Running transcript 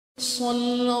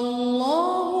صلى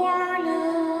الله على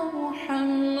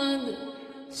محمد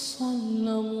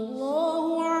صلى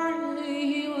الله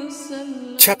عليه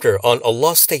وسلم. Chapter on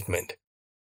Allah's statement,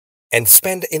 and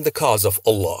spend in the cause of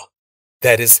Allah,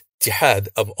 that is, jihad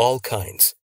of all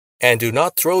kinds, and do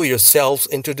not throw yourselves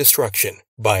into destruction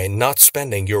by not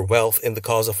spending your wealth in the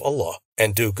cause of Allah,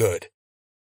 and do good.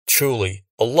 Truly,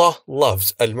 Allah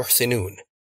loves al-Muhsinun,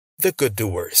 the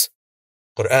good-doers.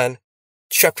 Qur'an,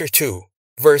 chapter 2,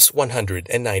 verse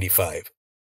 195.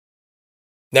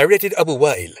 Narrated Abu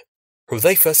Wa'il,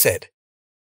 Hudhayfa said,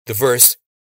 the verse,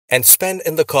 and spend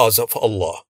in the cause of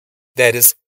Allah, that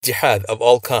is, jihad of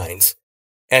all kinds,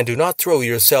 and do not throw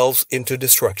yourselves into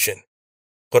destruction.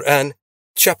 Qur'an,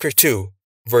 chapter 2,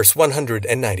 verse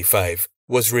 195,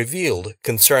 was revealed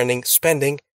concerning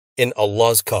spending in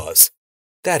Allah's cause,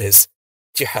 that is,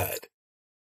 jihad.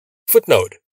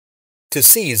 Footnote: to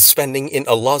cease spending in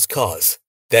Allah's cause,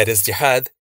 that is jihad,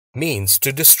 means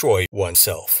to destroy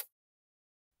oneself.